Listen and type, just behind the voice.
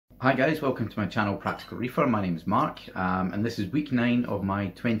Hi guys, welcome to my channel Practical Reefer. My name is Mark and this is week 9 of my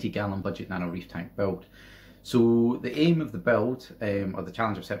 20 gallon budget nano reef tank build. So the aim of the build, or the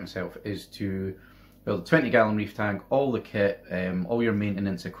challenge I've set myself, is to build a 20 gallon reef tank, all the kit, all your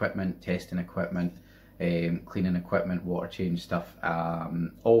maintenance equipment, testing equipment, cleaning equipment, water change stuff,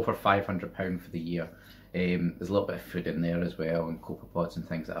 all for £500 for the year. There's a little bit of food in there as well and copepods and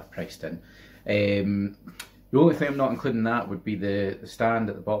things that I've priced in. The only thing I'm not including in that would be the stand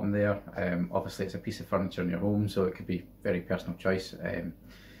at the bottom there. Obviously it's a piece of furniture in your home, so it could be very personal choice.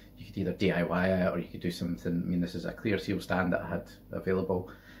 You could either DIY it or you could do something. I mean, this is a clear seal stand that I had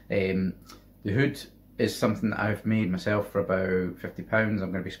available. The hood is something that I've made myself for about £50. I'm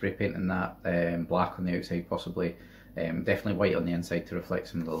going to be spray painting that black on the outside possibly. Definitely white on the inside to reflect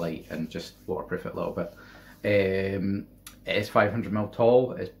some of the light and just waterproof it a little bit. It is 500mm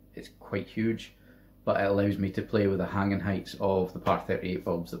tall, it's quite huge, but it allows me to play with the hanging heights of the PAR38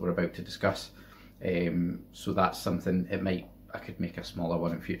 bulbs that we're about to discuss. So that's something, I could make a smaller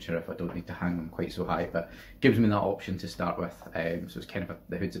one in future if I don't need to hang them quite so high, but it gives me that option to start with. So it's kind of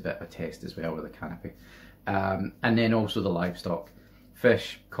the hood's a bit of a test as well with the canopy. And then also the livestock.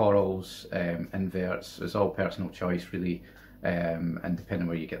 Fish, corals, inverts, it's all personal choice really. And depending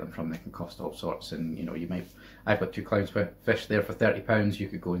where you get them from, they can cost all sorts. And you know, I've got 2 clownfish there for £30. You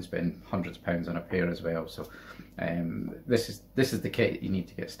could go and spend hundreds of pounds on a pair as well. So this is the kit you need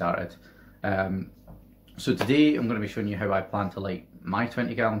to get started. So today I'm going to be showing you how I plan to light my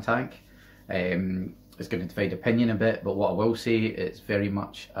 20 gallon tank. It's going to divide opinion a bit, but what I will say, it's very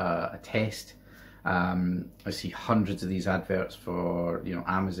much a test. I see hundreds of these adverts for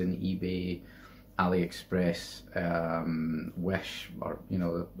Amazon, eBay, AliExpress, Wish, or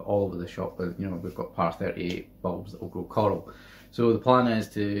all over the shop. We've got PAR38 bulbs that will grow coral. So the plan is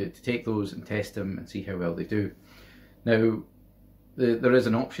to take those and test them and see how well they do. Now there is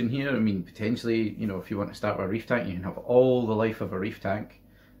an option here. I mean, potentially, if you want to start with a reef tank, you can have all the life of a reef tank,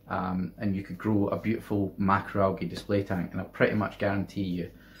 and you could grow a beautiful macroalgae display tank, and I'll pretty much guarantee you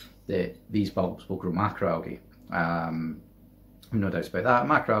that these bulbs will grow macroalgae. No doubts about that.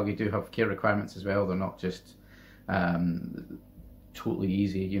 Macroalgae do have care requirements as well. They're not just totally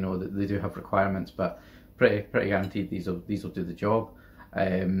easy. They do have requirements, but pretty guaranteed these will do the job.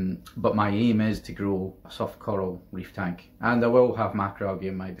 But my aim is to grow a soft coral reef tank, and I will have macroalgae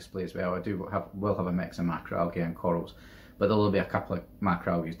in my display as well. Will have a mix of macroalgae and corals, but there will be a couple of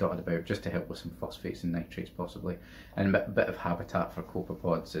macroalgae dotted about just to help with some phosphates and nitrates possibly, and a bit of habitat for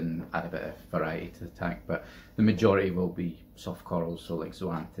copepods and add a bit of variety to the tank. But the majority will be soft corals, so like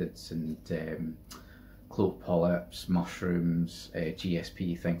zoanthids and clove polyps, mushrooms,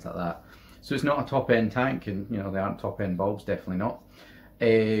 GSP, things like that. So it's not a top end tank, and they aren't top end bulbs, definitely not.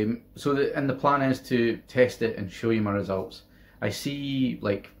 So the plan is to test it and show you my results. I see,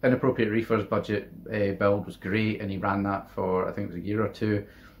 like, Inappropriate Reefer's budget build was great, and he ran that for, I think it was a year or two,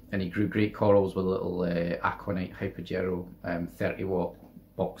 and he grew great corals with a little Aquanite Hypogero 30-watt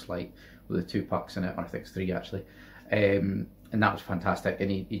box light with the 2 pucks in it, or I think it's 3 actually, and that was fantastic,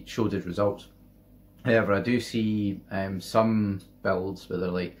 and he showed his results. However, I do see some builds where they're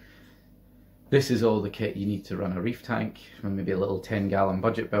like, this is all the kit you need to run a reef tank, maybe a little 10 gallon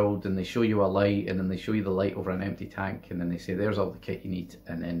budget build, and they show you a light, and then they show you the light over an empty tank, and then they say there's all the kit you need,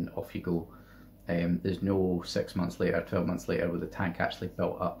 and then off you go. There's no 6 months later, 12 months later with the tank actually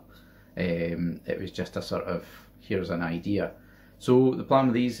built up. It was just a sort of, here's an idea. So the plan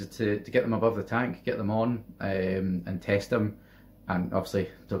with these is to get them above the tank, get them on, and test them. And obviously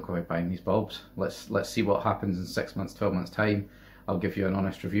don't go out buying these bulbs. Let's see what happens in 6 months, 12 months time. I'll give you an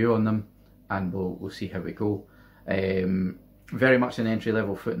honest review on them, and we'll see how we go. Very much an entry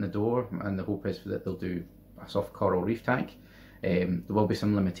level foot in the door, and the hope is that they'll do a soft coral reef tank. There will be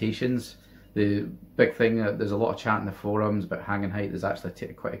some limitations. The big thing, there's a lot of chat in the forums about hanging height. There's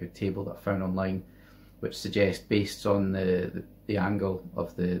actually quite a good table that I found online which suggests, based on the angle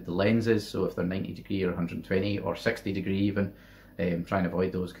of the lenses, so if they're 90 degree or 120 or 60 degree even, try and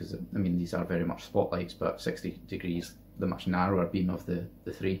avoid those, because I mean these are very much spotlights, but 60 degrees the much narrower beam of the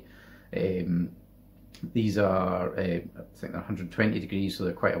 3. These are, I think they're 120 degrees, so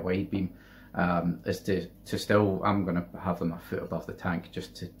they're quite a wide beam. Is to still, I'm going to have them a foot above the tank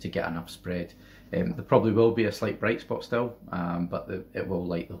just to get enough spread. There probably will be a slight bright spot still, but it will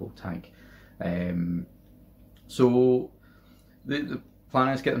light the whole tank. So the plan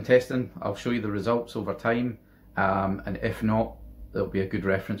is to get them testing. I'll show you the results over time, and if not, there'll be a good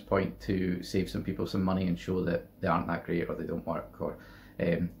reference point to save some people some money and show that they aren't that great or they don't work, or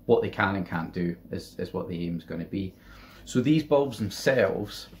what they can and can't do is what the aim is going to be. So these bulbs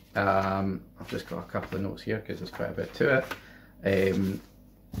themselves, I've just got a couple of notes here because there's quite a bit to it.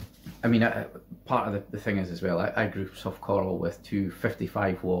 I mean, part of the thing is as well, I grew soft coral with two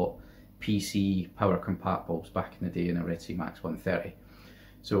 55 watt PC power compact bulbs back in the day in a Red Sea Max 130.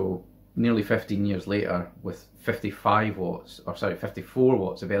 So nearly 15 years later, with 55 watts, or sorry, 54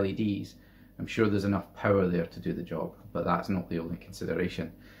 watts of LEDs, I'm sure there's enough power there to do the job, but that's not the only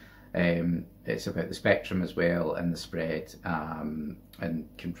consideration. It's about the spectrum as well, and the spread, and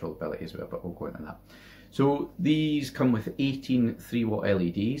controllability as well, but we'll go into that. So these come with 18 3-watt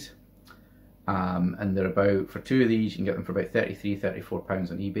LEDs, and they're about, for two of these, you can get them for about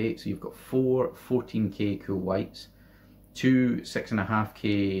 £33–34 on eBay. So you've got four 14K cool whites, two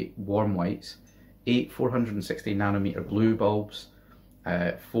 6.5K warm whites, 8 460 nanometer blue bulbs,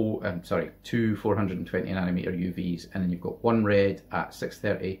 two 420 nanometer UVs, and then you've got one red at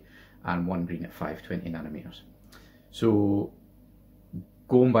 630 and one green at 520 nanometers. So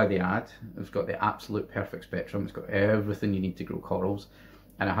going by the ad, it's got the absolute perfect spectrum. It's got everything you need to grow corals,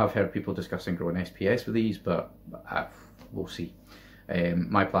 and I have heard people discussing growing SPS with these, but we'll see.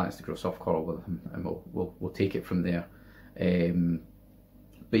 My plan is to grow soft coral with them, and we'll take it from there.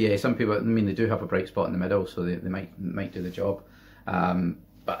 But yeah, some people, I mean, they do have a bright spot in the middle, so they might do the job.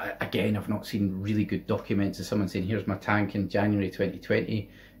 But again, I've not seen really good documents of someone saying, here's my tank in January 2020,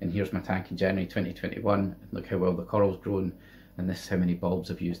 and here's my tank in January 2021, and look how well the coral's grown, and this is how many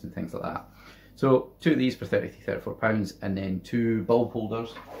bulbs I've used and things like that. So two of these for £33–34, and then two bulb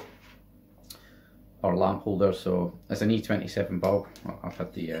holders, or lamp holders. So it's an E27 bulb. I've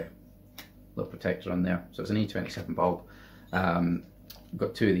had the little protector on there. So it's an E27 bulb. I've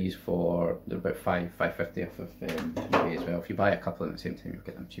got two of these for, they're about £5.50 off of eBay as well. If you buy a couple at the same time, you'll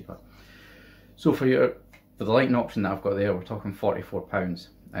get them cheaper. So for the lighting option that I've got there, we're talking £44.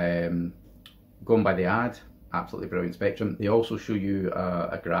 Going by the ad, absolutely brilliant spectrum. They also show you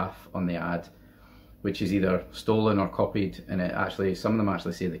a graph on the ad, which is either stolen or copied, and it actually, some of them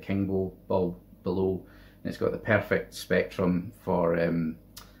actually say the King bulb below, and it's got the perfect spectrum for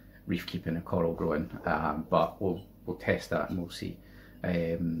reef keeping and coral growing. But we'll test that and we'll see.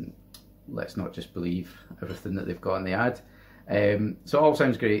 Let's not just believe everything that they've got in the ad. So it all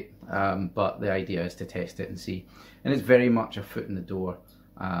sounds great, but the idea is to test it and see. And it's very much a foot in the door.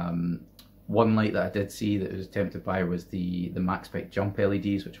 One light that I did see that I was tempted by was the Max Spec Jump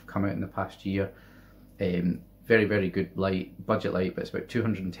LEDs, which have come out in the past year. Very, very good light, budget light, but it's about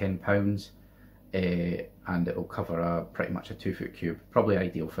 £210, and it will cover pretty much a 2-foot cube. Probably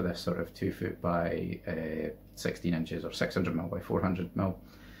ideal for this sort of 2 foot by 16 inches or 600mm by 400mm.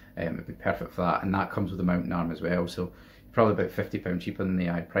 It'd be perfect for that, and that comes with a mounting arm as well. So probably about £50 cheaper than the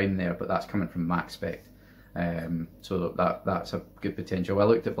iPrime there, but that's coming from Max Spec. So that's a good potential. I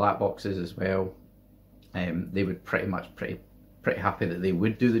looked at black boxes as well. They would pretty happy that they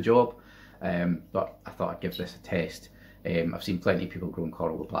would do the job, but I thought I'd give this a test. I've seen plenty of people growing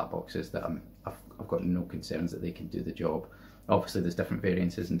coral with black boxes that I've got no concerns that they can do the job. Obviously there's different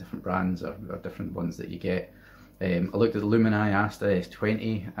variances and different brands or different ones that you get. I looked at the Lumini Asta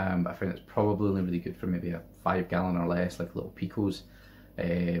S20, but I found it's probably only really good for maybe a 5 gallon or less, like little picos.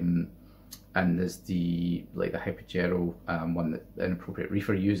 And there's the Hypogero one that an appropriate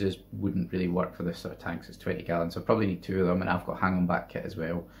reefer uses wouldn't really work for this sort of tank, so it's 20 gallons, so I probably need 2 of them, and I've got hang-on back kit as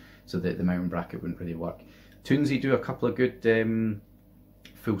well, so that the mounting bracket wouldn't really work. Toonsy do a couple of good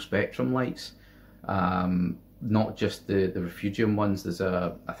full spectrum lights, not just the Refugium ones. There's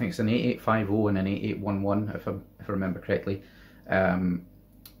I think it's an 8850 and an 8811 if I remember correctly, and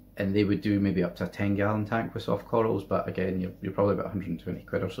they would do maybe up to a 10 gallon tank with soft corals, but again you're probably about 120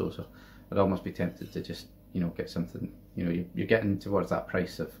 quid or so, so I'd almost be tempted to just, you know, get something, you know, you're getting towards that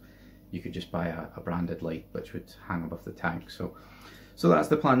price of, you could just buy a branded light which would hang above the tank. So that's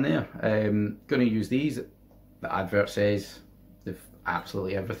the plan there. Going to use these. The advert says they've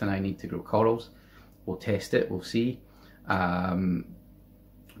absolutely everything I need to grow corals. We'll test it, we'll see. But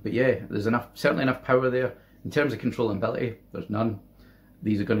yeah, there's certainly enough power there. In terms of controllability, there's none.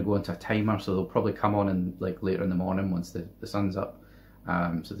 These are going to go into a timer, so they'll probably come on in like later in the morning once the sun's up.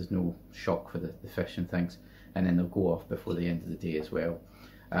 So there's no shock for the fish and things, and then they'll go off before the end of the day as well.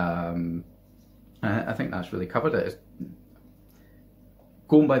 I think that's really covered it.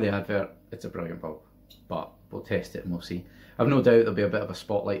 Going by the advert, it's a brilliant bulb, but we'll test it and we'll see. I've no doubt there'll be a bit of a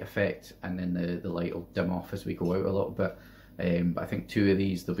spotlight effect, and then the light will dim off as we go out a little bit. But I think 2 of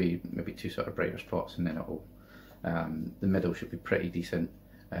these, there'll be maybe 2 sort of brighter spots, and then it'll the middle should be pretty decent,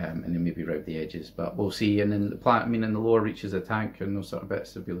 and then maybe around the edges, but we'll see. And then the plant, I mean, in the lower reaches of the tank and those sort of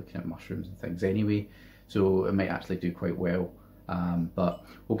bits, they'll be looking at mushrooms and things anyway, so it might actually do quite well. But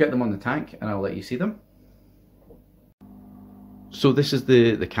we'll get them on the tank and I'll let you see them. So this is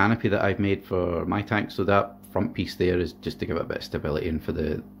the canopy that I've made for my tank. So that front piece there is just to give it a bit of stability and for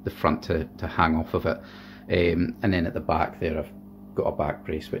the front to hang off of it. And then at the back there I've got a back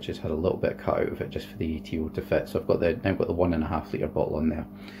brace which has had a little bit cut out of it just for the ATO to fit, so I've got now got the 1.5 litre bottle on there.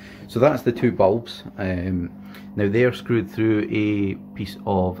 So that's the two bulbs. Now they're screwed through a piece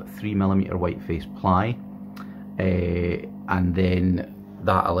of 3mm whiteface ply, and then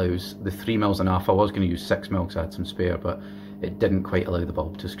that allows the 3mm enough. I was going to use 6mm because I had some spare, but it didn't quite allow the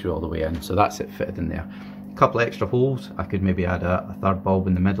bulb to screw all the way in, so that's it fitted in there. A couple of extra holes, I could maybe add a third bulb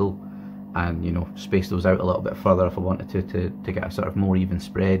in the middle and, you know, space those out a little bit further if I wanted to get a sort of more even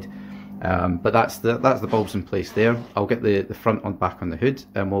spread. But that's the bulbs in place there. I'll get the front on back on the hood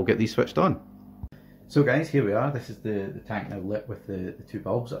and we'll get these switched on. So guys, here we are. This is the tank now lit with the two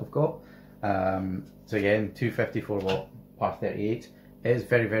bulbs that I've got. So again, 254 watt PAR38. It is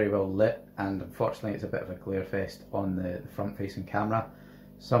very, very well lit, and unfortunately it's a bit of a glare fest on the front facing camera.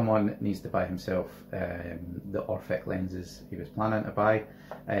 Someone needs to buy himself the Orphic lenses he was planning to buy.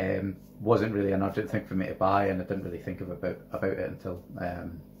 Wasn't really an urgent thing for me to buy, and I didn't really think about it until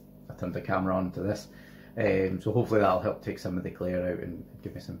I turned the camera on to this. So hopefully that'll help take some of the glare out and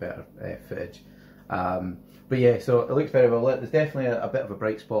give me some better footage. But yeah, so it looks very well lit. There's definitely a bit of a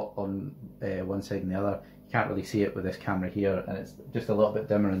bright spot on one side and the other. Can't really see it with this camera here, and it's just a little bit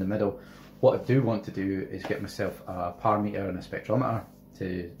dimmer in the middle. What I do want to do is get myself a PAR meter and a spectrometer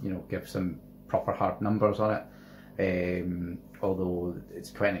to, you know, give some proper hard numbers on it. Although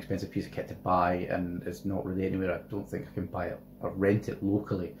it's quite an expensive piece of kit to buy, and it's not really anywhere I don't think I can buy it or rent it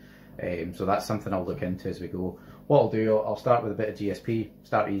locally. So that's something I'll look into as we go. What I'll do, I'll start with a bit of GSP,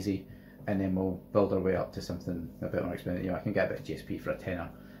 start easy, and then we'll build our way up to something a bit more expensive. You know, I can get a bit of GSP for a tenner.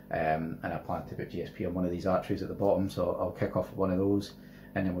 And I plan to put GSP on one of these arteries at the bottom, so I'll kick off with one of those,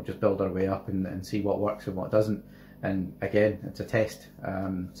 and then we'll just build our way up and see what works and what doesn't. And again, it's a test,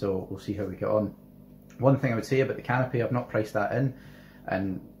 so we'll see how we get on. One thing I would say about the canopy, I've not priced that in,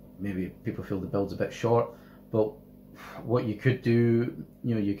 and maybe people feel the build's a bit short, but what you could do,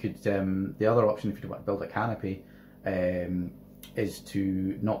 you know, you could, the other option if you want to build a canopy is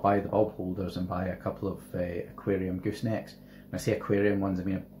to not buy the bulb holders and buy a couple of aquarium goosenecks. When I say aquarium ones, I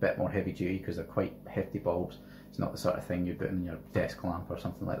mean a bit more heavy duty because they're quite hefty bulbs. It's not the sort of thing you put in your desk lamp or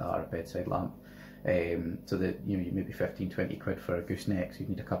something like that, or a bedside lamp. So that, you know, you maybe 15-20 quid for a gooseneck, so you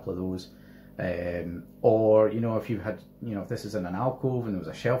need a couple of those. Or, you know, if you had, you know, if this is in an alcove and there was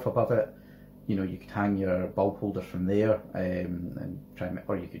a shelf above it, you know, you could hang your bulb holders from there, and try and,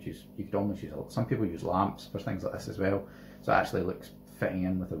 or you could almost use, some people use lamps for things like this as well, so it actually looks fitting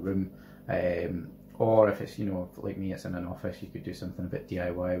in with a room. Or if it's, you know, like me, it's in an office, you could do something a bit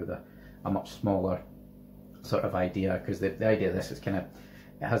DIY with a much smaller sort of idea, because the idea of this is kind of,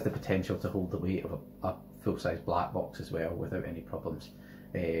 it has the potential to hold the weight of a full-size black box as well without any problems.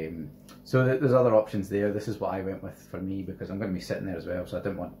 So there's other options there. This is what I went with for me because I'm going to be sitting there as well, so I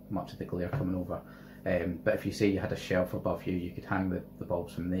didn't want much of the glare coming over. But if you say you had a shelf above you, you could hang the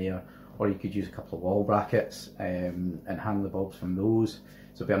bulbs from there, or you could use a couple of wall brackets and hang the bulbs from those.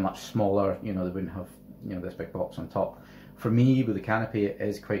 So it'd be a much smaller, you know, they wouldn't have, you know, this big box on top. For me, with the canopy, it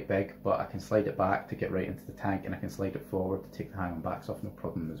is quite big, but I can slide it back to get right into the tank, and I can slide it forward to take the hang-on backs off, no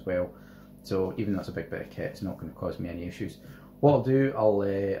problem as well. So even though it's a big bit of kit, it's not going to cause me any issues. What I'll do,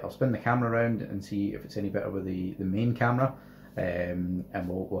 I'll spin the camera around and see if it's any better with the main camera, and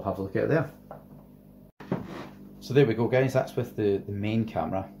we'll have a look at it there. So there we go, guys, that's with the main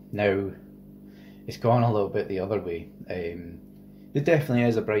camera. Now, it's gone a little bit the other way. There definitely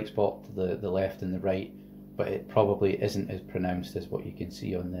is a bright spot to the left and the right, but it probably isn't as pronounced as what you can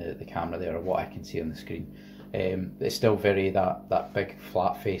see on the camera there, or what I can see on the screen. It's still very, that big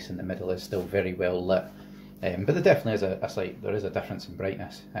flat face in the middle is still very well lit, but there definitely is there is a difference in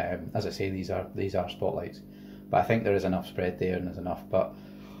brightness. As I say, these are spotlights, but I think there is enough spread there, and there's enough. But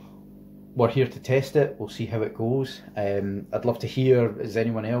we're here to test it. We'll see how it goes. I'd love to hear, does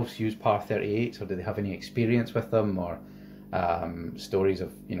anyone else use PAR38s, or do they have any experience with them, or stories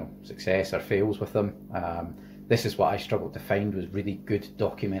of, you know, success or fails with them. This is what I struggled to find, was really good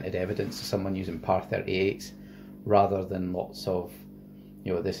documented evidence of someone using PAR38s, rather than lots of,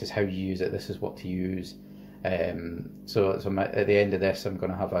 you know, this is how you use it, this is what to use. So at the end of this, I'm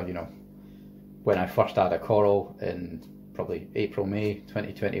going to have a, you know, when I first had a coral in probably April, May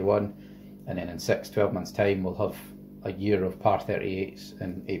 2021, and then in 6-12 months time we'll have a year of PAR38s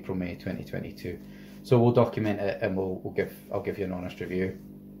in April, May 2022. So we'll document it, and I'll give you an honest review.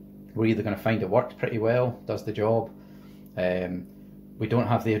 We're either going to find it worked pretty well, does the job. We don't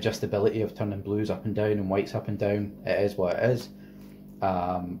have the adjustability of turning blues up and down and whites up and down. It is what it is.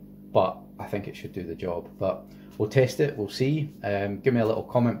 But I think it should do the job. But we'll test it, we'll see. Give me a little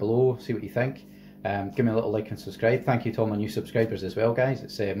comment below, see what you think. Give me a little like and subscribe. Thank you to all my new subscribers as well, guys.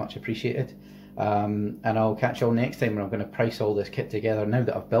 It's much appreciated. And I'll catch you all next time when I'm going to price all this kit together. Now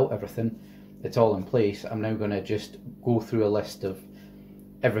that I've built everything, it's all in place. I'm now going to just go through a list of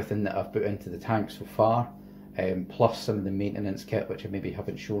everything that I've put into the tank so far, plus some of the maintenance kit which I maybe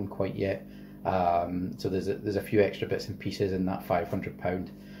haven't shown quite yet. So there's a few extra bits and pieces in that £500,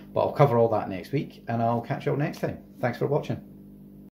 but I'll cover all that next week, and I'll catch you all next time. Thanks for watching.